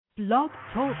Blog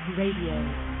Talk Radio.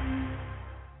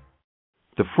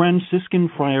 The Franciscan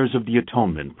Friars of the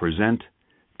Atonement present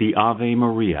the Ave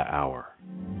Maria Hour.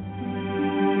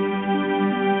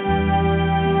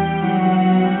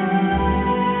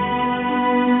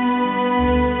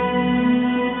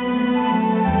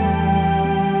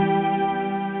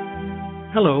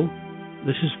 Hello,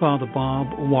 this is Father Bob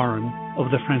Warren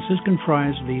of the Franciscan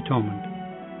Friars of the Atonement.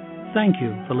 Thank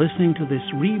you for listening to this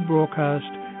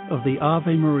rebroadcast of the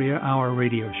Ave Maria Hour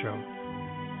radio show.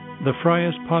 The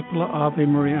Friars' popular Ave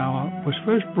Maria Hour was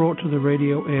first brought to the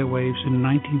radio airwaves in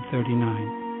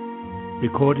 1939,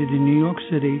 recorded in New York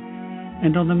City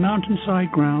and on the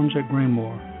mountainside grounds at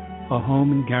Graymoor, a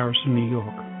home in Garrison, New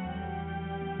York.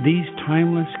 These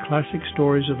timeless classic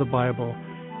stories of the Bible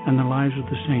and the lives of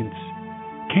the saints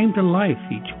came to life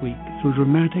each week through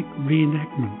dramatic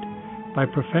reenactment by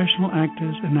professional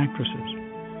actors and actresses.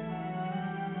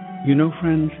 You know,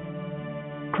 friends,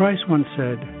 Christ once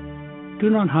said,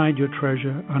 "Do not hide your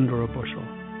treasure under a bushel."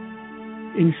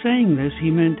 In saying this,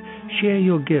 he meant share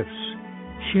your gifts,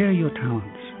 share your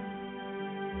talents.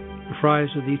 The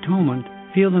Friars of the Atonement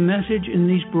feel the message in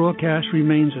these broadcasts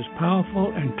remains as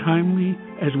powerful and timely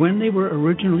as when they were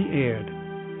originally aired,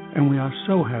 and we are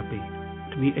so happy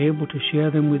to be able to share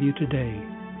them with you today.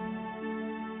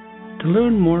 To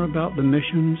learn more about the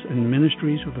missions and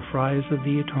ministries of the Friars of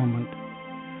the Atonement,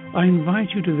 I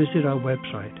invite you to visit our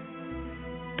website,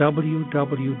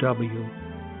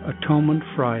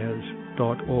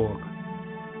 www.atonementfriars.org.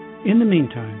 In the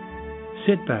meantime,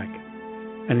 sit back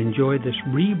and enjoy this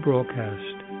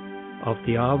rebroadcast of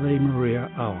the Ave Maria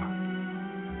Hour.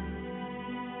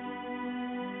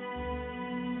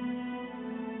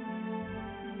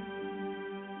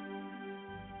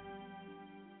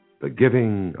 The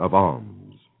Giving of Alms.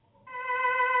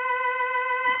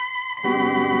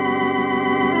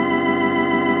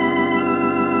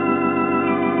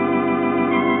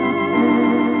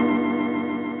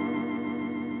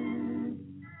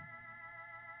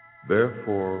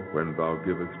 Therefore, when thou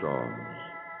givest alms,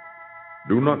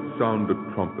 do not sound a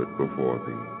trumpet before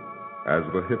thee, as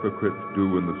the hypocrites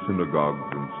do in the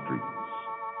synagogues and streets.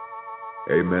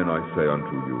 Amen, I say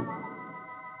unto you,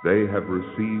 they have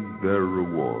received their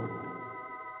reward.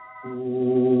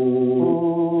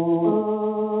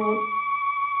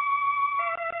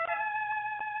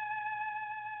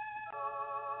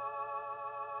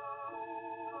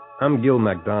 I'm Gil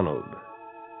MacDonald.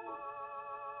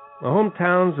 My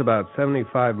hometown's about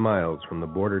 75 miles from the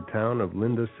border town of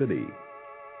Linda City,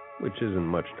 which isn't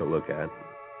much to look at.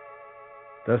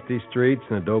 Dusty streets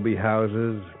and adobe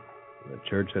houses, a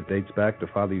church that dates back to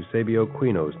Father Eusebio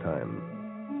Quino's time.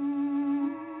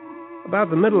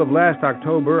 About the middle of last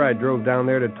October, I drove down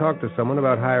there to talk to someone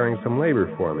about hiring some labor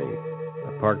for me.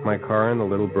 I parked my car in the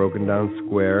little broken-down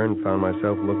square and found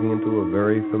myself looking into a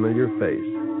very familiar face.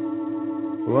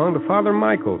 It belonged to Father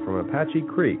Michael from Apache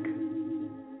Creek.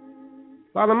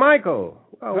 Father Michael!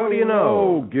 Well, what do you know?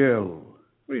 Oh, Gil.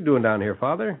 What are you doing down here,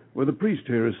 Father? Well, the priest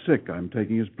here is sick. I'm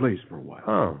taking his place for a while.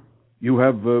 Oh. You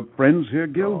have friends here,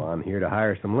 Gil? Oh, I'm here to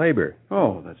hire some labor.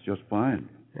 Oh, that's just fine.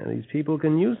 Yeah, these people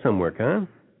can use some work, huh?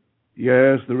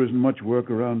 Yes, there isn't much work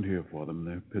around here for them.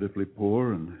 They're pitifully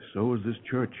poor, and so is this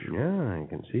church. Yeah, I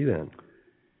can see that.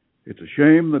 It's a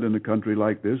shame that in a country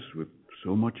like this, with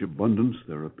so much abundance,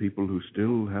 there are people who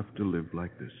still have to live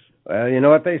like this. Well, you know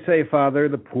what they say, Father,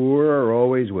 the poor are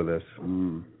always with us.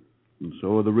 And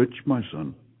so are the rich, my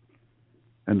son.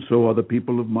 And so are the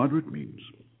people of moderate means.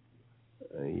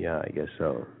 Yeah, I guess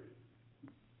so.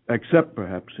 Except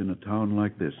perhaps in a town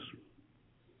like this.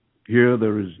 Here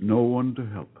there is no one to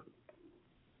help.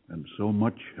 And so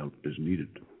much help is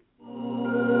needed.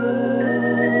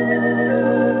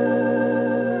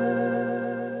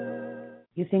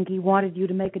 You think he wanted you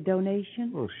to make a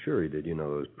donation? Oh, sure he did. You know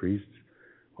those priests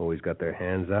always got their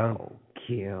hands out. Oh,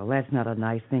 Gil, that's not a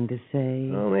nice thing to say.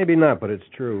 Well, maybe not, but it's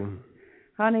true.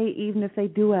 Honey, even if they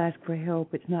do ask for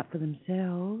help, it's not for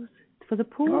themselves. It's for the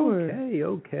poor.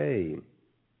 Okay.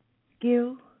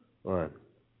 Gil? What?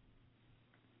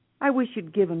 I wish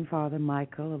you'd given Father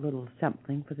Michael a little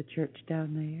something for the church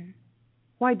down there.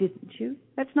 Why didn't you?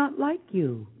 That's not like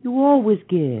you. You always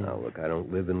give. Now, look, I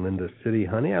don't live in Linda City,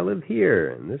 honey. I live here,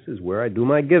 and this is where I do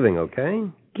my giving, okay?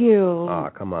 Gil. Oh,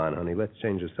 come on, honey. Let's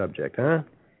change the subject, huh?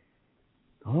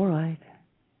 All right.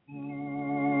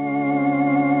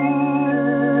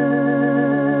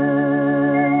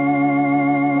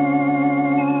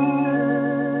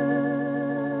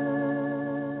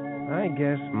 I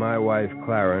guess my wife,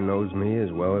 Clara, knows me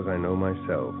as well as I know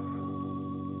myself.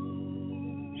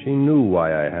 She knew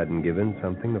why I hadn't given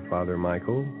something to Father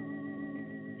Michael.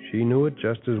 She knew it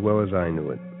just as well as I knew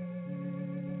it.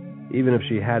 even if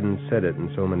she hadn't said it in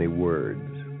so many words.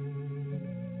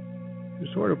 It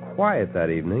was sort of quiet that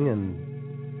evening,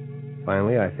 and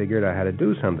finally I figured I had to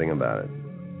do something about it.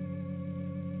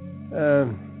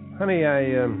 Honey,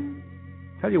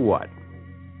 tell you what.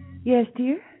 Yes,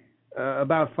 dear?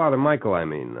 About Father Michael, I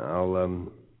mean.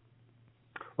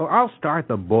 I'll start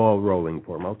the ball rolling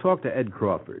for him. I'll talk to Ed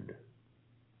Crawford.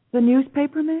 The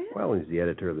newspaper man? Well, he's the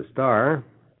editor of the Star.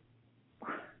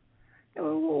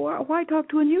 Why talk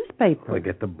to a newspaper? Well,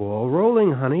 get the ball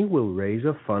rolling, honey. We'll raise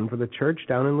a fund for the church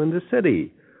down in Linda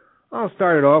City. I'll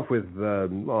start it off with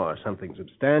something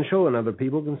substantial, and other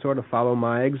people can sort of follow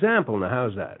my example. Now,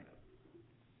 how's that?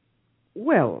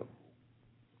 Well,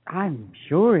 I'm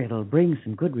sure it'll bring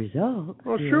some good results.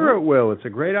 Well, sure it will. It's a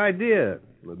great idea.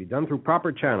 It'll be done through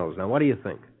proper channels. Now, what do you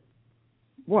think?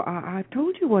 Well, I've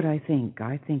told you what I think.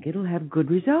 I think it'll have good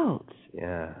results.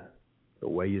 Yeah, the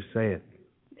way you say it.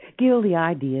 Gil, the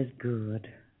idea's good.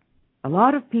 A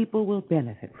lot of people will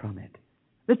benefit from it.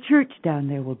 The church down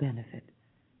there will benefit.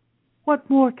 What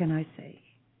more can I say?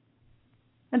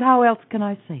 And how else can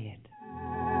I say it?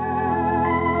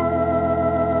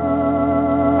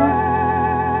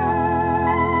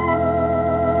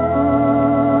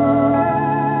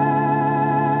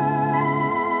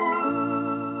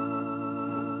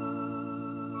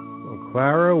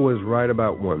 Clara was right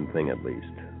about one thing, at least.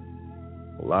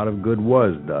 A lot of good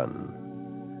was done.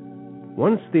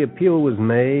 Once the appeal was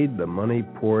made, the money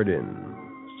poured in.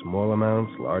 Small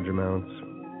amounts, large amounts.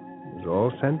 It was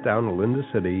all sent down to Linda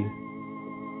City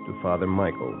to Father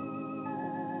Michael.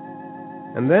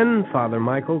 And then Father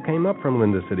Michael came up from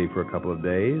Linda City for a couple of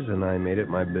days, and I made it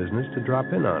my business to drop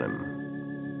in on him.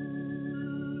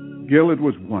 Gil, it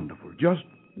was wonderful, just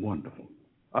wonderful.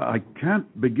 I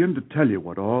can't begin to tell you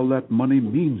what all that money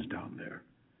means down there.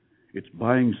 It's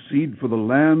buying seed for the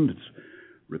land, it's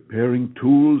repairing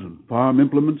tools and farm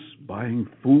implements, buying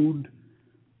food,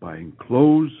 buying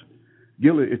clothes.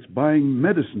 Gil, it's buying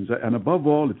medicines, and above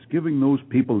all, it's giving those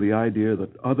people the idea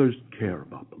that others care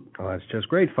about them. Oh, that's just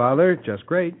great, Father, just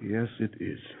great. Yes, it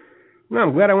is. Well,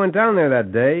 I'm glad I went down there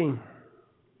that day.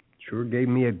 Sure gave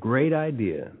me a great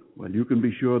idea. Well, you can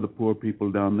be sure the poor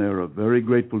people down there are very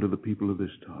grateful to the people of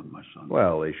this town, my son.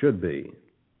 Well, they should be.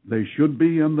 They should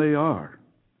be, and they are.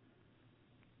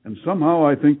 And somehow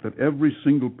I think that every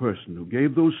single person who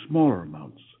gave those smaller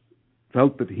amounts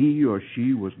felt that he or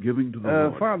she was giving to the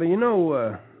Lord. Father, you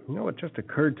know what just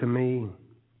occurred to me?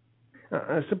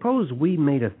 Suppose we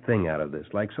made a thing out of this,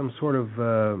 like some sort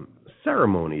of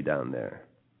ceremony down there.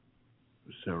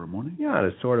 A ceremony? Yeah,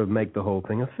 to sort of make the whole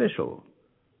thing official.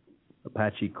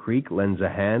 Apache Creek lends a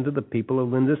hand to the people of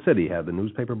Linda City. Have the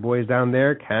newspaper boys down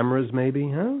there, cameras maybe,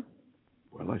 huh?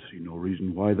 Well, I see no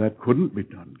reason why that couldn't be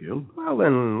done, Gil. Well,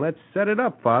 then, let's set it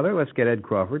up, Father. Let's get Ed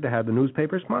Crawford to have the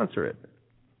newspaper sponsor it.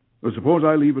 Well, suppose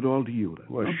I leave it all to you, then.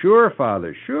 Well, sure,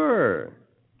 Father, sure.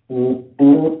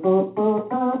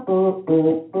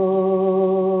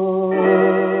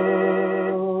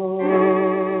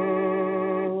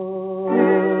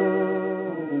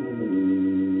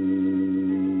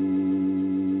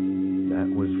 That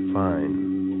was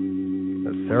fine.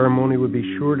 The ceremony would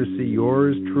be sure to see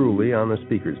yours truly on the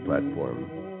speaker's platform.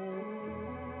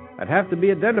 I'd have to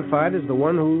be identified as the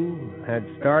one who had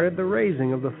started the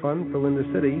raising of the fund for Linda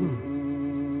City.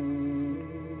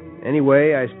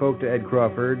 Anyway, I spoke to Ed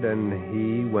Crawford, and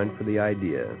he went for the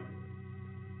idea.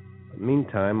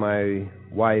 Meantime, my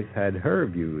wife had her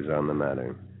views on the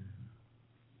matter.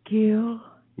 Gil?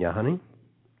 Yeah, honey?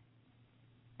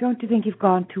 Don't you think you've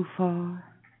gone too far?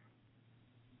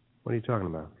 What are you talking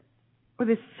about? Well,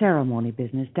 this ceremony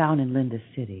business down in Linda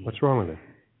City. What's wrong with it?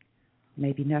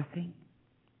 Maybe nothing.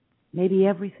 Maybe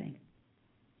everything.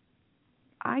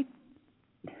 I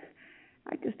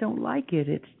just don't like it.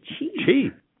 It's cheap.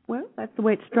 Cheap? Well, that's the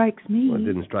way it strikes me. Well, it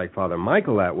didn't strike Father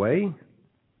Michael that way.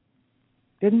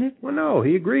 Didn't it? Well, no,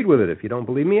 he agreed with it. If you don't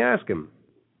believe me, ask him.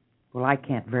 Well, I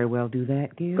can't very well do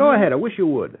that, Gil. Go ahead. I wish you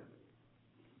would.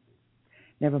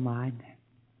 Never mind.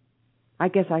 I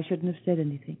guess I shouldn't have said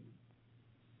anything.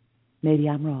 Maybe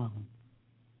I'm wrong.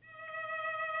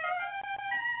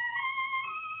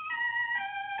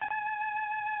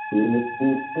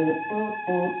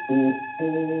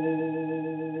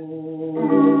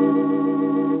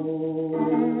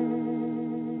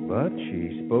 But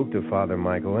she spoke to Father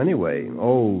Michael anyway.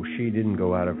 Oh, she didn't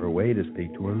go out of her way to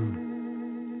speak to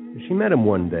him. She met him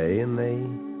one day, and they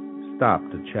stopped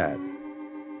to chat.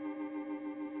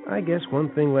 I guess one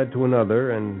thing led to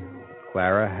another, and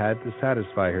Clara had to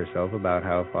satisfy herself about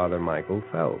how Father Michael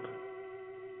felt.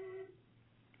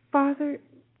 Father,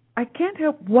 I can't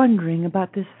help wondering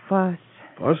about this fuss.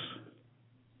 Fuss?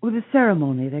 With the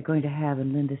ceremony they're going to have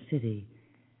in Linda City,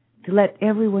 to let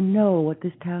everyone know what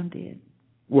this town did.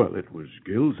 Well, it was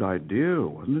Gil's idea,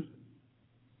 wasn't it?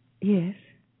 Yes.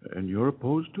 And you're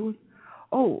opposed to it?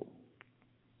 Oh,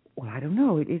 well, I don't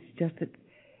know. It's just that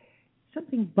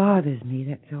something bothers me,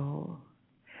 that's all.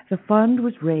 The fund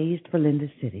was raised for Linda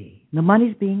City. The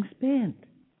money's being spent.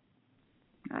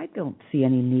 I don't see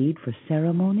any need for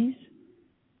ceremonies.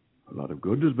 A lot of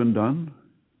good has been done.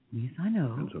 Yes, I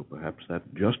know. And so perhaps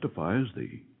that justifies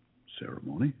the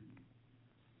ceremony.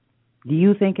 Do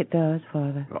you think it does,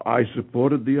 Father? I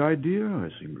supported the idea, I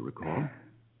seem to recall.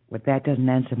 But that doesn't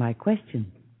answer my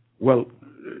question. Well,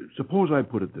 suppose I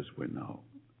put it this way now.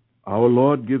 Our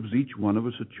Lord gives each one of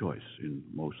us a choice in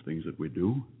most things that we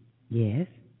do. Yes.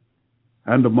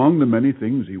 And among the many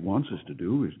things he wants us to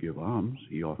do is give alms.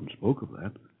 He often spoke of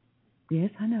that.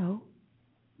 Yes, I know.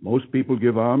 Most people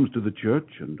give alms to the church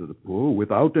and to the poor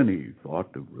without any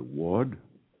thought of reward.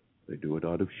 They do it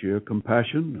out of sheer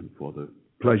compassion and for the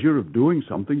pleasure of doing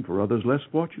something for others less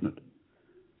fortunate.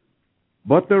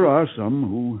 But there are some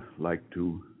who like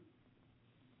to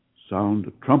sound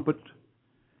a trumpet.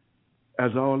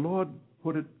 As our Lord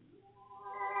put it,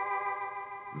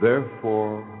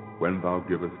 Therefore, when thou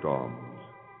givest alms,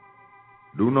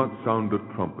 do not sound a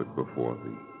trumpet before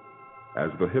thee, as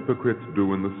the hypocrites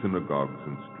do in the synagogues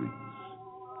and streets.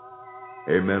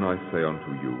 Amen, I say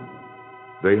unto you,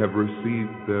 they have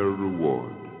received their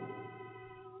reward.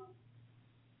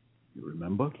 You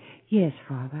remember? Yes,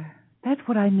 Father. That's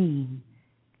what I mean.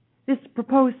 This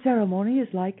proposed ceremony is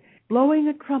like blowing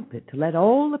a trumpet to let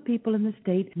all the people in the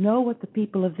state know what the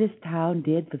people of this town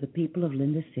did for the people of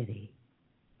Linda City.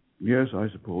 Yes, I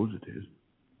suppose it is.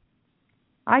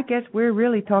 I guess we're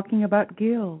really talking about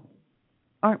Gil,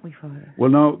 aren't we, Father? Well,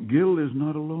 now, Gil is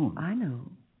not alone. I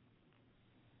know.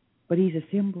 But he's a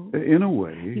symbol. In a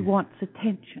way. He wants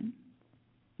attention.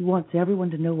 He wants everyone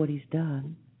to know what he's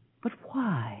done. But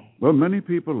why? Well, many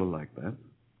people are like that.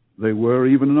 They were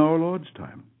even in our Lord's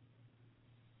time.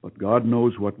 But God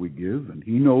knows what we give, and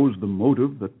he knows the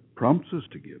motive that prompts us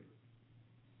to give.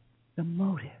 The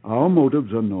motive. Our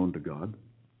motives are known to God,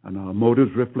 and our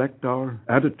motives reflect our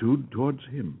attitude towards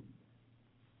him.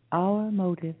 Our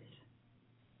motives.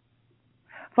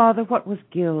 Father, what was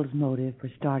Gil's motive for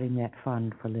starting that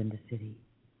fund for Linda City?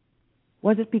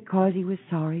 Was it because he was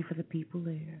sorry for the people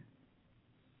there?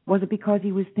 Was it because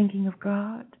he was thinking of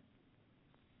God?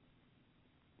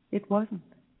 It wasn't,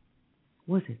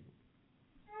 was it?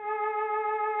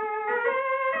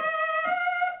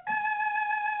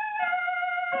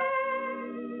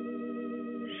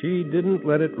 She didn't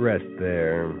let it rest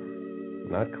there.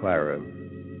 Not Clara.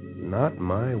 Not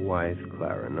my wife,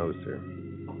 Clara. No, sir.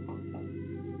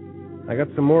 I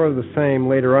got some more of the same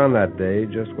later on that day,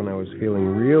 just when I was feeling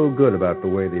real good about the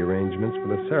way the arrangements for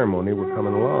the ceremony were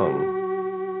coming along.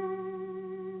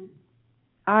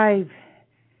 I've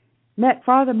met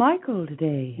Father Michael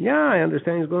today. Yeah, I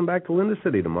understand he's going back to Linda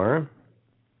City tomorrow.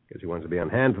 Guess he wants to be on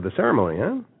hand for the ceremony,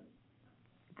 huh?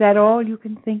 Is that all you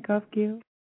can think of, Gil?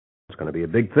 It's going to be a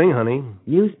big thing, honey.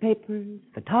 Newspapers,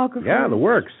 photographers. Yeah, the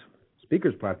works.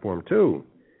 Speaker's platform, too.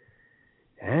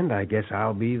 And I guess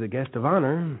I'll be the guest of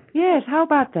honor. Yes, how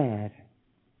about that?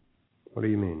 What do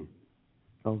you mean?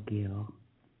 Oh, Gil.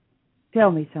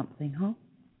 Tell me something, huh?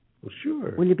 Well,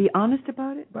 sure. Will you be honest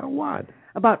about it? About what?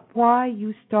 About why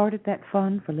you started that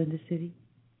fund for Linda City?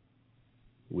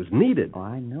 It was needed. Oh,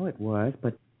 I know it was,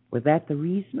 but was that the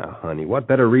reason? Now, honey, what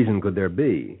better reason could there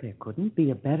be? There couldn't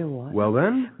be a better one. Well,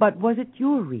 then? But was it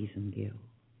your reason, Gil?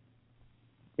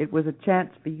 It was a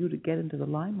chance for you to get into the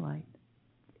limelight.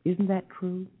 Isn't that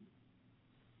true?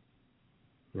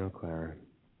 You know, Clara,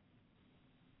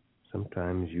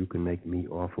 sometimes you can make me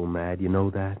awful mad. You know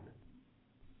that?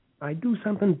 I do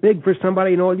something big for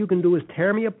somebody, and all you can do is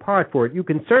tear me apart for it. You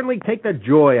can certainly take the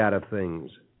joy out of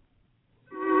things.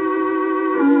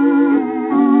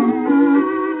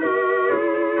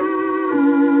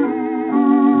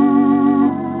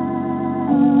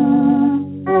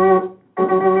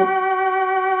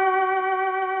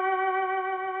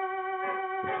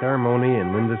 The ceremony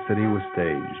in Linda City was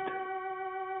staged.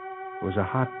 It was a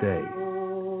hot day.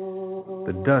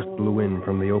 The dust blew in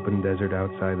from the open desert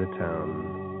outside the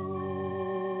town.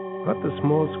 But the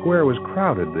small square was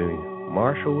crowded. The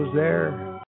marshal was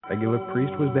there. Regular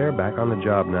priest was there, back on the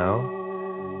job now.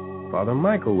 Father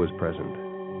Michael was present.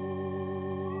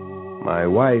 My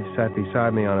wife sat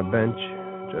beside me on a bench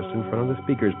just in front of the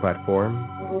speaker's platform,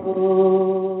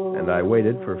 and I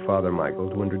waited for Father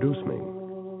Michael to introduce me.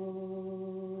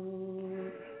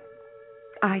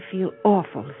 I feel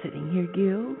awful sitting here,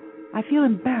 Gil. I feel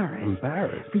embarrassed.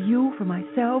 Embarrassed? For you, for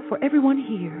myself, for everyone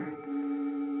here.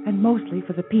 And mostly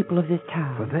for the people of this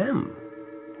town. For them?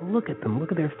 Well, look at them.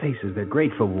 Look at their faces. They're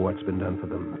grateful for what's been done for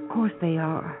them. Of course they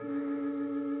are.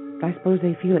 But I suppose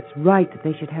they feel it's right that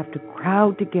they should have to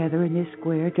crowd together in this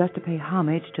square just to pay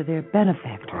homage to their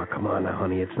benefactor. Oh, come on now,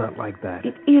 honey. It's not like that.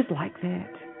 It is like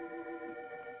that.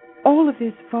 All of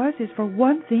this fuss is for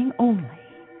one thing only.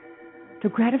 To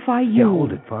gratify you. Yeah,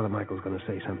 hold it. Father Michael's going to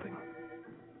say something.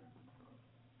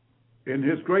 In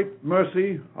his great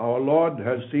mercy, our Lord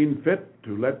has seen fit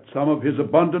to let some of his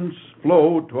abundance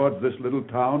flow towards this little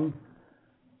town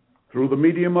through the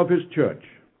medium of his church.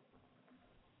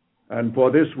 And for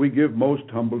this we give most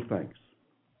humble thanks.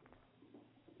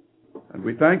 And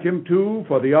we thank him, too,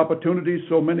 for the opportunity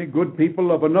so many good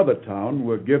people of another town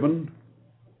were given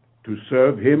to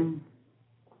serve him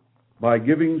by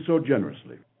giving so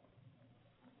generously.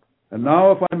 And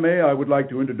now, if I may, I would like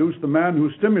to introduce the man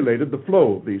who stimulated the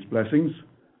flow of these blessings,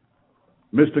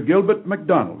 Mr. Gilbert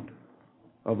MacDonald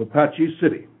of Apache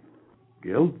City.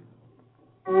 Gil?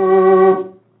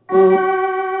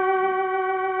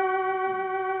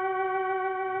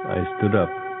 I stood up.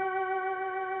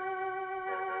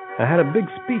 I had a big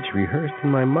speech rehearsed in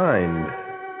my mind.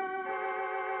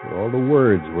 All the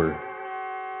words were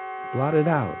blotted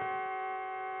out.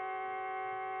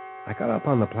 I got up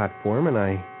on the platform and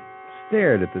I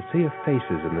stared at the sea of faces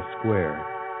in the square.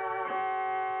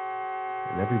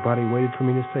 And everybody waited for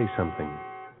me to say something.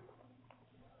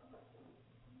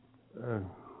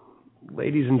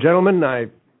 Ladies and gentlemen,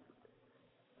 I'd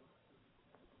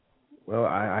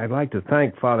like to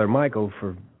thank Father Michael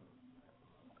for...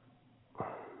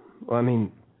 I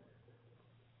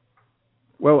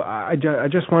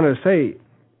just wanted to say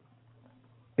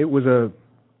it was a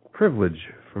privilege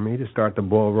for me to start the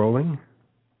ball rolling.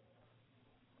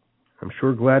 I'm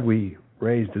sure glad we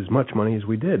raised as much money as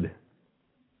we did.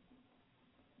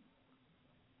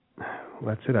 Well,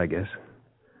 that's it, I guess.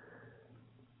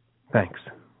 Thanks.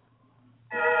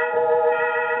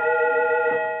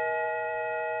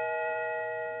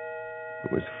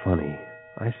 It was funny.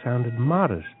 I sounded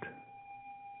modest,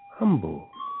 humble.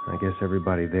 I guess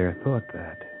everybody there thought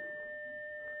that.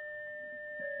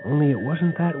 Only it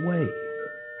wasn't that way.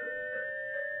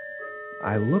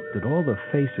 I looked at all the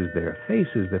faces there,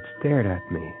 faces that stared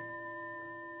at me.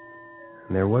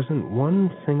 And there wasn't one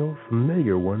single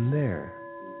familiar one there.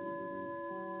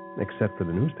 Except for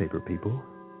the newspaper people,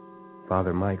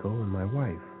 Father Michael and my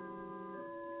wife.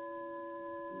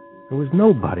 There was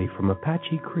nobody from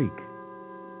Apache Creek.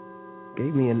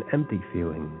 Gave me an empty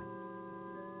feeling.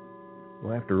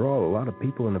 Well, after all, a lot of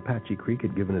people in Apache Creek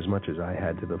had given as much as I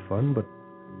had to the fund, but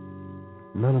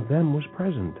none of them was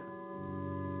present.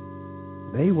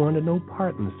 They wanted no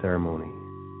part in the ceremony.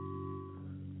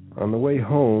 On the way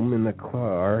home in the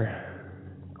car,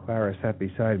 Clara sat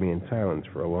beside me in silence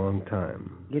for a long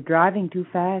time. You're driving too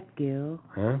fast, Gil.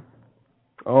 Huh?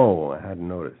 Oh, I hadn't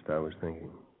noticed. I was thinking.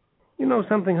 You know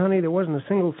something, honey? There wasn't a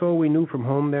single soul we knew from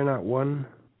home there, not one.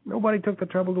 Nobody took the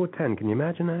trouble to attend. Can you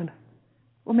imagine that?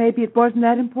 Well, maybe it wasn't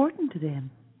that important to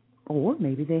them. Or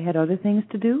maybe they had other things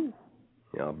to do.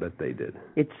 Yeah, I'll bet they did.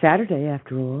 It's Saturday,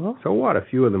 after all. So what? A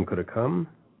few of them could have come.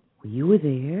 Well, you were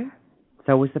there.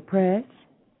 So was the press.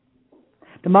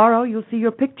 Tomorrow you'll see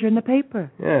your picture in the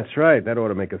paper. Yeah, that's right. That ought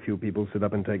to make a few people sit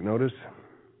up and take notice.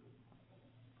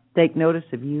 Take notice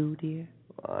of you, dear?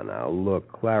 Oh, now,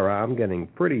 look, Clara, I'm getting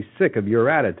pretty sick of your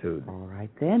attitude. All right,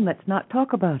 then. Let's not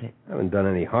talk about it. I haven't done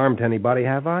any harm to anybody,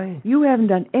 have I? You haven't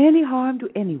done any harm to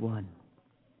anyone.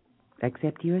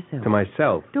 Except yourself. To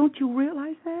myself. Don't you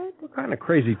realize that? What kind of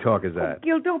crazy talk is that? Oh,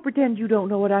 Gil, don't pretend you don't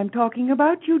know what I'm talking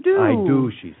about. You do. I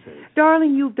do, she says.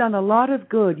 Darling, you've done a lot of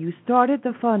good. You started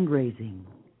the fundraising.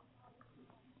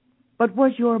 But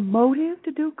was your motive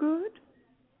to do good?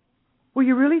 Were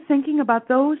you really thinking about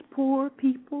those poor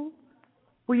people?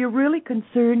 Were you really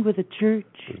concerned with the church?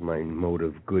 Was my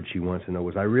motive good, she wants to know?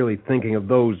 Was I really thinking of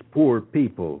those poor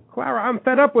people? Clara, I'm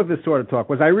fed up with this sort of talk.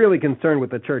 Was I really concerned with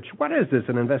the church? What is this,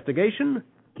 an investigation?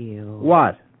 Gil.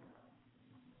 What?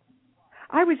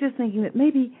 I was just thinking that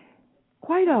maybe,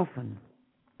 quite often,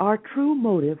 our true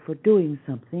motive for doing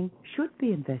something should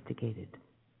be investigated.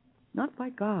 Not by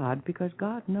God, because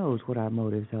God knows what our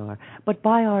motives are, but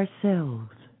by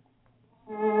ourselves.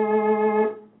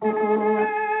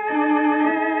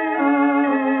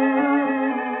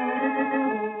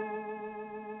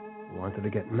 To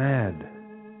get mad,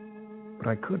 but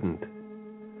I couldn't.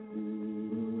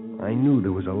 I knew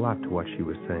there was a lot to what she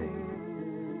was saying,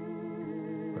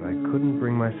 but I couldn't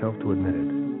bring myself to admit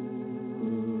it.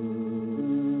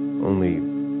 Only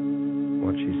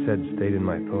what she said stayed in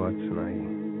my thoughts, and I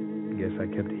guess I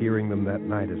kept hearing them that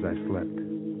night as I slept.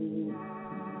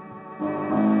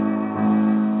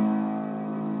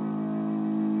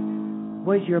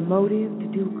 Was your motive to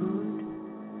do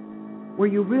good? Were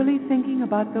you really thinking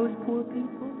about those poor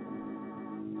people?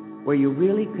 Were you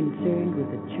really concerned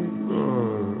with the church?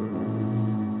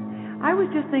 I was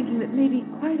just thinking that maybe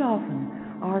quite often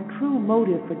our true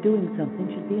motive for doing something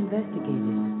should be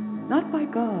investigated. Not by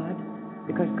God,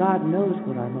 because God knows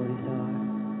what our motives are,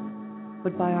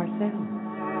 but by ourselves.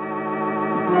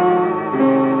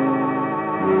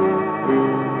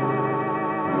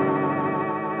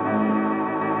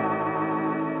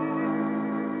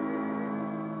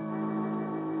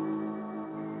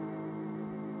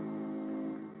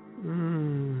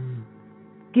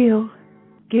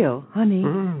 Gil, honey.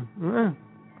 What?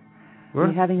 Are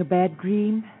you having a bad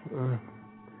dream? A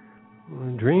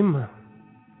dream?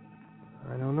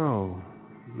 I don't know.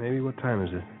 Maybe. What time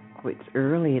is it? Oh, it's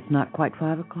early. It's not quite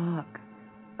 5 o'clock.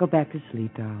 Go back to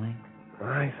sleep, darling.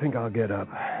 I think I'll get up.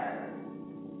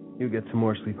 You get some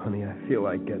more sleep, honey. I feel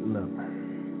like getting up.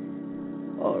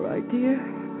 All right, dear.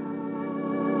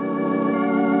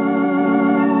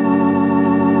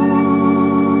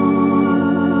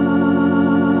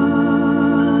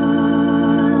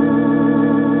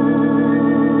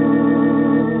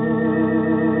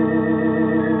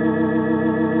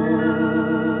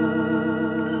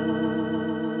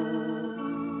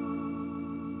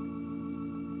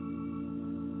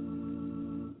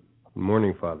 Good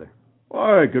morning, Father.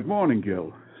 Why, good morning,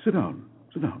 Gil. Sit down.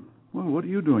 Well, what are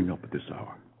you doing up at this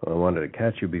hour? Well, I wanted to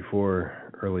catch you before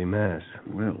early Mass.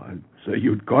 Well, I'd say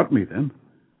you'd caught me then.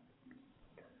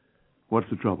 What's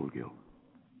the trouble, Gil?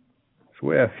 It's the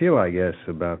way I feel, I guess,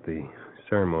 about the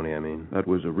ceremony, I mean. That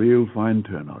was a real fine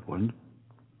turnout, wasn't it?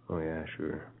 Oh, yeah,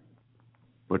 sure.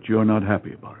 But you're not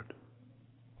happy about it.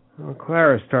 Well,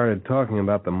 Clara started talking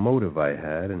about the motive I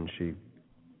had, and she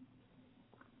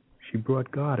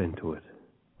brought God into it.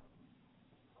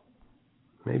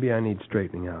 Maybe I need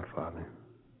straightening out, Father.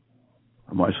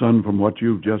 My son, from what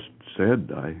you've just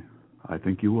said, I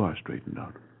think you are straightened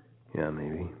out. Yeah,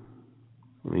 maybe.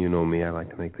 Well, you know me, I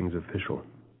like to make things official.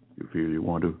 You feel you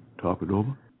want to talk it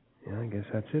over? Yeah, I guess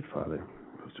that's it, Father.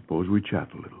 Well, suppose we chat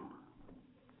a little.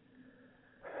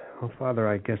 Well, Father,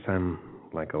 I guess I'm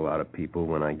like a lot of people.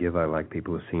 When I give, I like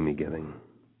people to see me giving.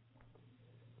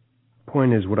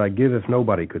 Point is, would I give if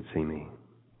nobody could see me?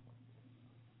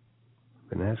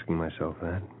 I've been asking myself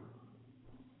that.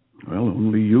 Well,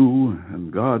 only you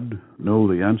and God know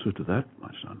the answer to that,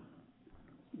 my son.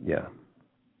 Yeah.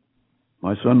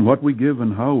 My son, what we give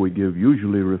and how we give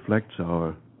usually reflects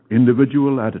our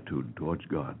individual attitude towards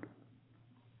God.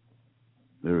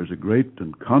 There is a great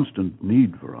and constant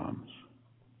need for alms.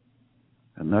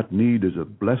 And that need is a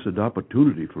blessed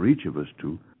opportunity for each of us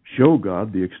to show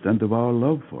God the extent of our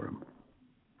love for Him.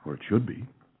 Or it should be.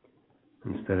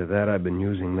 Instead of that, I've been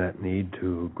using that need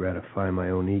to gratify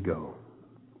my own ego.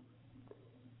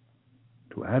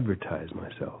 To advertise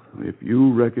myself. If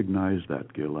you recognize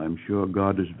that, Gil, I'm sure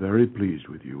God is very pleased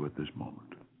with you at this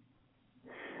moment.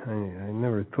 I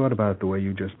never thought about it the way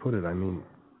you just put it. I mean,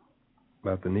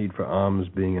 about the need for alms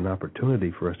being an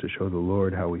opportunity for us to show the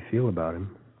Lord how we feel about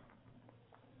Him.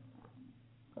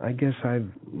 I guess I've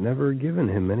never given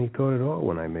Him any thought at all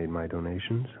when I made my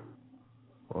donations.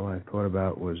 All I thought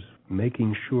about was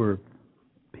making sure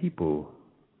people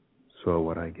saw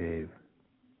what I gave.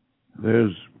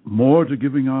 There's more to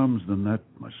giving alms than that,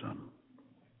 my son.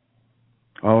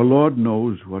 Our Lord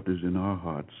knows what is in our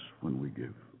hearts when we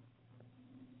give.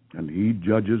 And He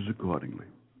judges accordingly.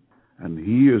 And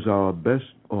He is our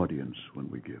best audience when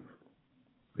we give.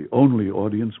 The only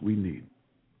audience we need.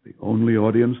 The only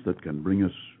audience that can bring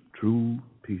us true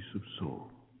peace of soul.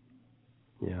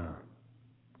 Yeah.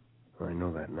 I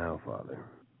know that now, Father.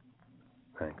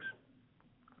 Thanks.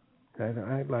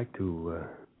 I'd like to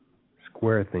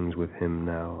square things with Him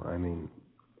now. I mean,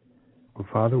 well,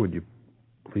 Father, would you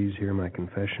please hear my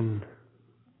confession?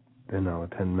 Then I'll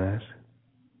attend Mass.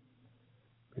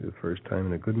 It'll be the first time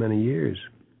in a good many years.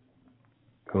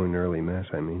 Going to early Mass,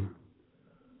 I mean.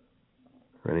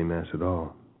 Or any Mass at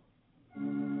all.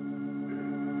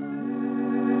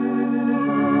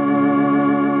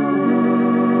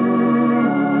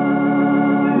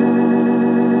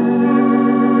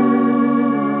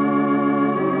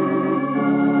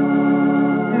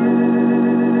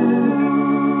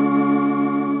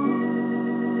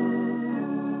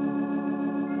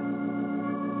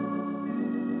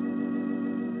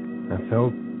 I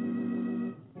felt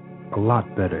a lot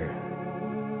better.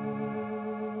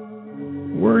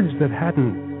 Words that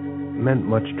hadn't meant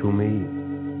much to me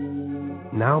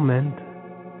now meant,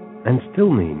 and still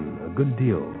mean, a good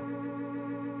deal.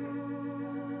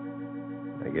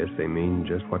 I guess they mean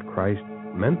just what Christ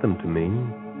meant them to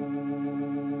mean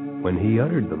when He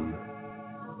uttered them.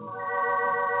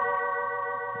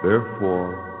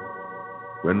 Therefore,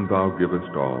 when thou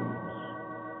givest alms,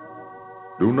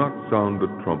 do not sound a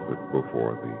trumpet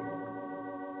before thee,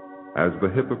 as the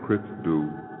hypocrites do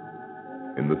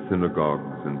in the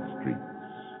synagogues and streets.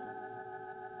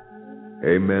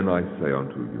 Amen, I say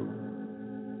unto you,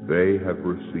 they have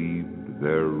received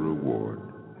their reward.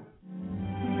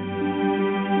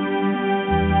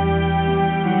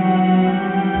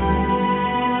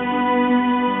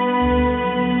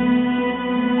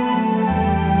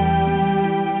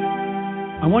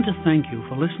 I want to thank you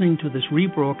for listening to this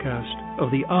rebroadcast of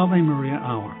the Ave Maria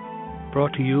Hour,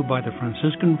 brought to you by the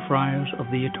Franciscan Friars of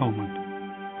the Atonement.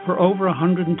 For over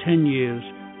 110 years,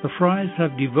 the Friars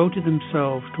have devoted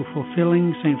themselves to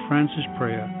fulfilling St. Francis'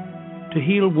 prayer, to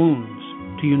heal wounds,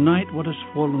 to unite what has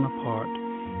fallen apart,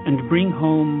 and to bring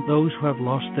home those who have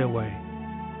lost their way.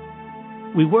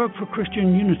 We work for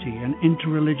Christian unity and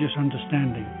interreligious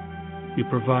understanding. We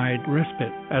provide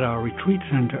respite at our retreat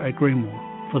center at Greymoor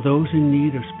for those in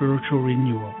need of spiritual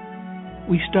renewal.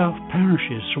 We staff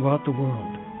parishes throughout the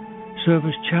world, serve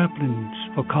as chaplains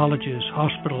for colleges,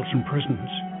 hospitals, and prisons.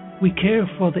 We care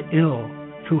for the ill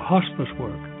through hospice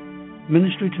work,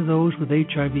 ministry to those with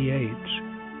HIV/AIDS.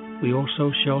 We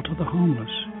also shelter the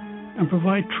homeless and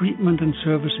provide treatment and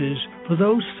services for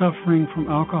those suffering from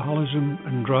alcoholism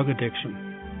and drug addiction.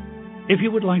 If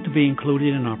you would like to be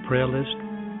included in our prayer list,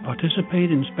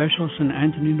 participate in special St.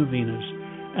 Anthony novenas,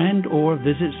 and or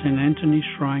visit St. Anthony's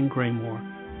Shrine, Greymoor,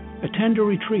 attend a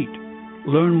retreat,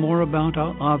 learn more about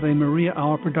our Ave Maria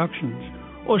Hour productions,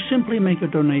 or simply make a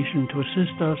donation to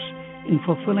assist us in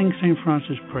fulfilling St.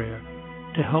 Francis' prayer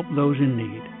to help those in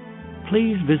need,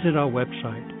 please visit our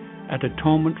website at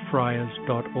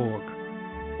atonementfriars.org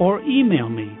or email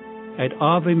me at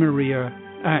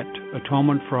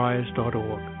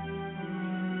avemaria@atonementfriars.org.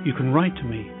 You can write to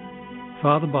me,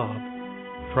 Father Bob,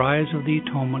 Friars of the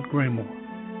Atonement, Greymoor,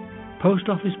 Post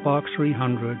Office Box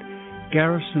 300,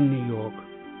 Garrison, New York,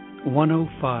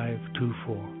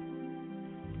 10524.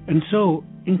 And so,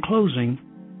 in closing,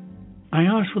 I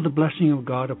ask for the blessing of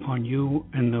God upon you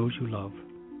and those you love.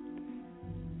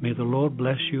 May the Lord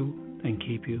bless you and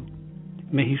keep you.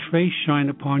 May his face shine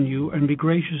upon you and be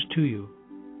gracious to you.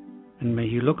 And may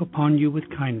he look upon you with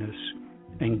kindness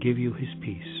and give you his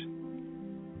peace.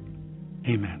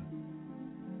 Amen.